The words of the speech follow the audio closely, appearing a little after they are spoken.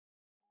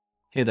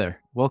Hey there,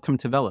 welcome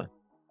to Vela.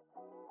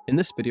 In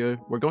this video,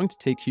 we're going to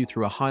take you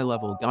through a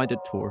high-level guided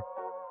tour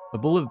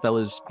of all of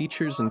Vela's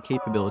features and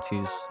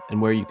capabilities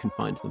and where you can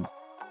find them.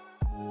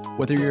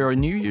 Whether you're a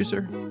new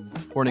user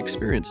or an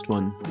experienced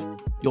one,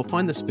 you'll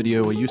find this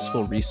video a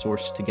useful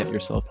resource to get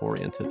yourself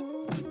oriented.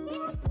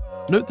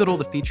 Note that all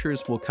the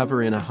features we'll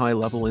cover in a high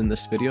level in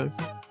this video,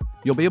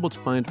 you'll be able to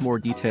find more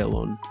detail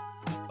on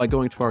by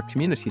going to our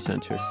community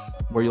center,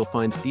 where you'll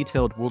find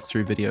detailed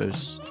walkthrough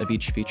videos of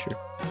each feature.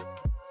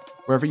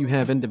 Wherever you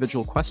have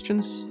individual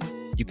questions,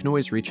 you can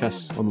always reach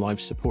us on live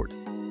support.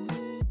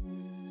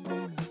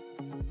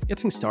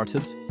 Getting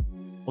started,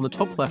 on the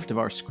top left of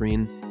our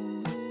screen,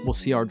 we'll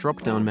see our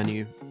drop-down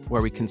menu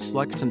where we can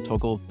select and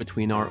toggle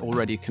between our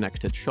already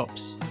connected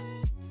shops.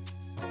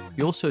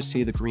 You also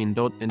see the green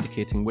dot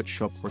indicating which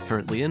shop we're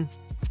currently in,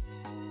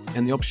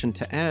 and the option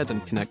to add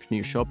and connect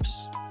new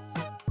shops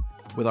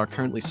with our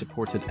currently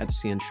supported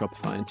Etsy and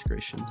Shopify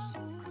integrations.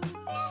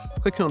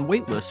 Clicking on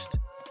Waitlist,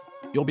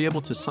 you'll be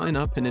able to sign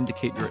up and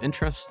indicate your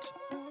interest,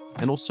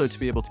 and also to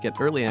be able to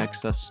get early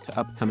access to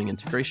upcoming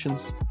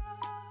integrations.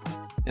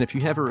 And if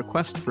you have a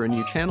request for a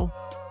new channel,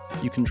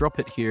 you can drop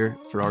it here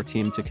for our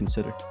team to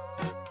consider.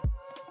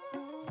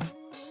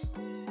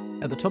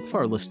 At the top of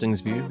our listings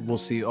view, we'll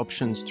see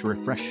options to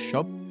refresh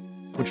shop,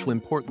 which will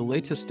import the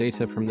latest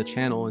data from the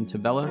channel into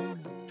Vela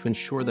to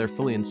ensure they're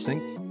fully in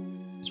sync,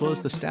 as well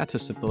as the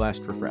status of the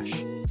last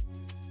refresh.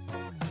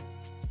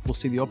 We'll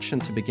see the option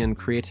to begin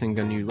creating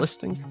a new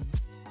listing,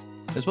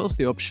 as well as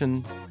the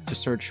option to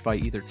search by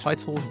either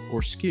title or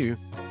SKU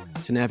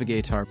to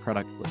navigate our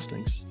product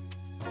listings.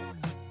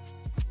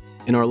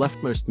 In our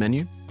leftmost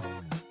menu,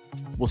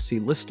 we'll see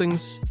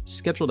listings,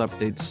 scheduled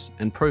updates,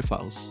 and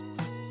profiles.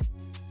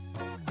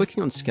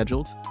 Clicking on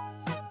scheduled,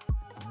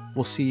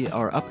 we'll see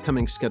our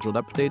upcoming scheduled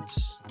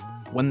updates,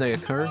 when they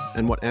occur,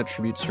 and what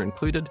attributes are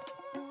included.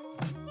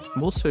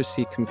 We'll also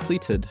see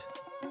completed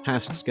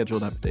past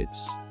scheduled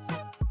updates.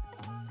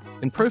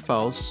 In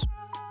profiles,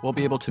 we'll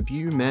be able to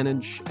view,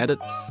 manage, edit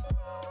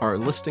our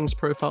listings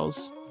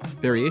profiles,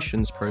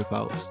 variations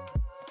profiles,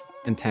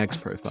 and tags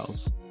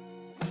profiles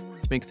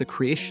to make the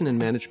creation and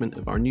management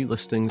of our new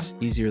listings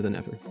easier than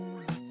ever.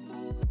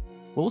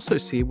 We'll also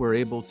see we're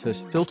able to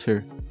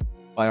filter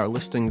by our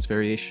listings,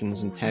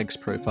 variations, and tags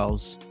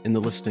profiles in the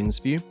listings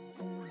view,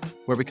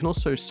 where we can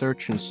also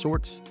search and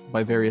sort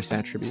by various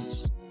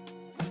attributes.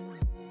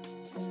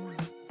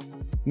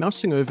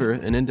 Mousing over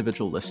an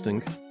individual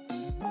listing,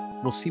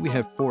 we'll see we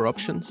have 4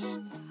 options.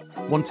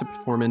 One to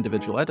perform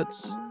individual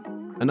edits,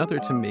 another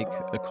to make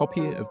a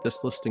copy of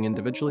this listing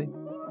individually,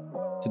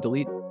 to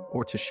delete,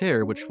 or to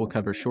share, which we'll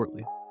cover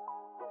shortly.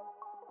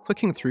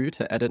 Clicking through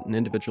to edit an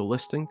individual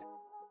listing,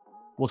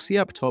 we'll see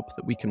up top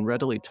that we can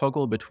readily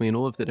toggle between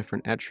all of the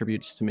different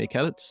attributes to make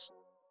edits,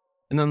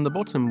 and then on the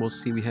bottom we'll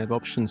see we have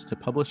options to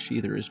publish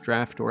either as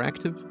draft or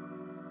active,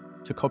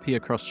 to copy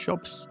across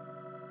shops,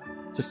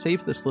 to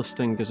save this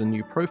listing as a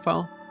new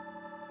profile,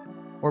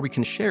 or we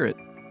can share it,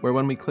 where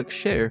when we click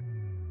share,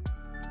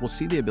 we'll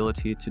see the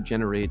ability to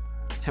generate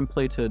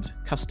templated,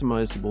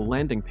 customizable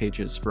landing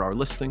pages for our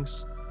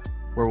listings,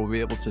 where we'll be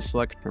able to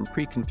select from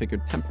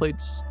pre-configured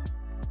templates.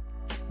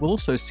 We'll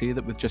also see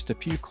that with just a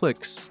few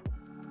clicks,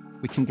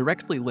 we can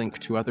directly link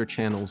to other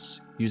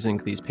channels using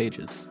these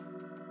pages.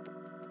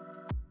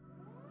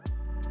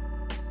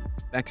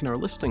 Back in our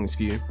listings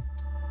view,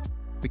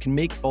 we can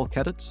make bulk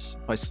edits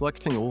by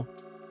selecting all,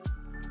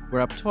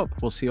 where up top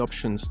we'll see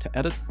options to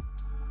edit,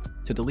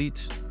 to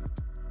delete,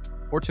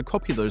 or to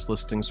copy those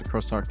listings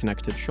across our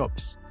connected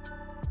shops.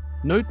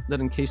 Note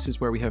that in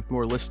cases where we have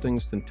more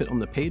listings than fit on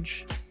the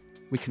page,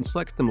 we can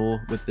select them all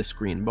with this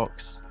green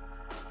box.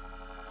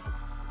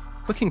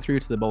 Clicking through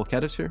to the bulk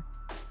editor,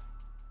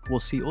 we'll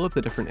see all of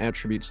the different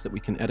attributes that we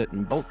can edit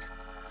in bulk,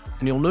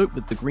 and you'll note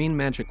with the green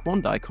magic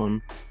wand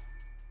icon,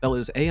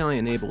 Vela's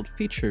AI-enabled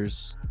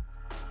features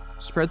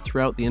spread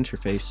throughout the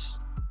interface,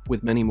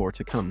 with many more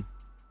to come.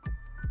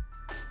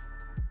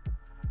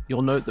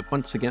 You'll note that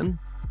once again,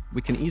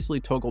 we can easily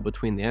toggle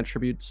between the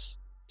attributes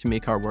to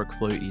make our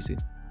workflow easy.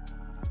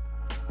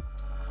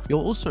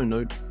 You'll also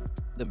note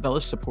that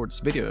Vela supports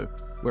video,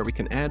 where we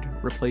can add,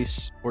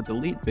 replace, or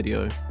delete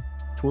video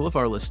to all of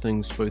our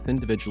listings both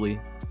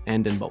individually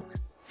and in bulk.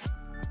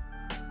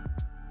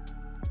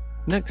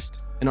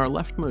 Next, in our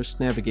leftmost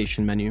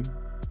navigation menu,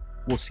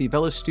 we'll see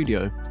Vela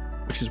Studio,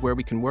 which is where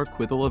we can work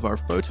with all of our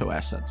photo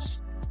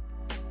assets.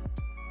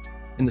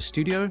 In the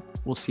studio,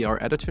 we'll see our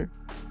editor,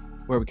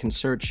 where we can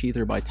search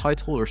either by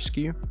title or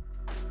SKU,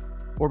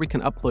 or we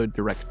can upload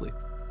directly.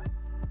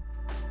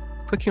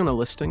 Clicking on a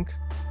listing,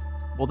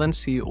 we'll then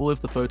see all of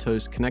the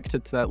photos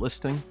connected to that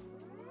listing,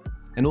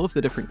 and all of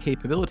the different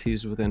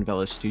capabilities within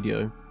Vela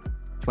Studio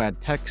to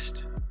add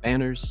text,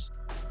 banners,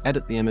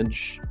 edit the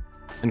image,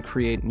 and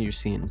create new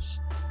scenes.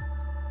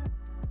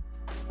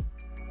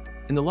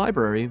 In the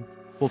library,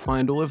 we'll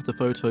find all of the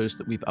photos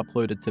that we've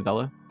uploaded to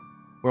Vela,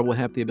 where we'll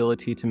have the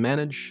ability to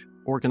manage,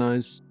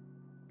 organize,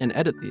 and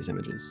edit these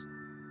images.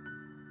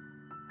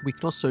 We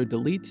can also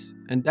delete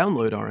and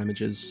download our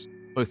images,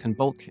 both in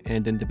bulk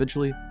and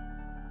individually,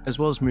 as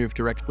well as move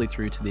directly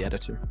through to the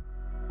editor.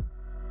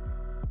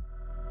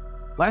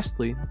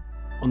 Lastly,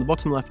 on the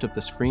bottom left of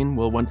the screen,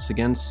 we'll once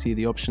again see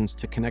the options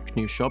to connect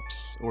new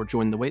shops or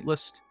join the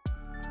waitlist.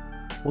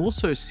 We'll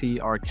also see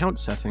our account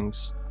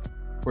settings,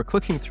 where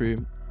clicking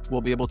through,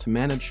 we'll be able to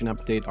manage and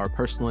update our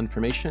personal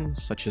information,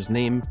 such as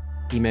name,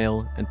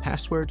 email, and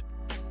password.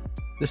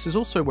 This is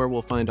also where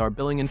we'll find our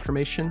billing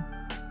information,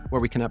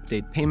 where we can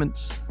update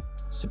payments,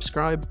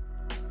 subscribe,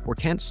 or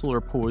cancel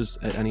or pause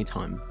at any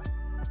time.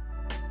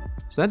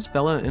 So that's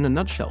Vela in a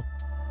nutshell.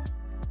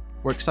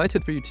 We're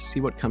excited for you to see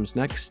what comes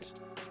next,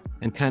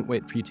 and can't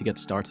wait for you to get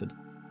started.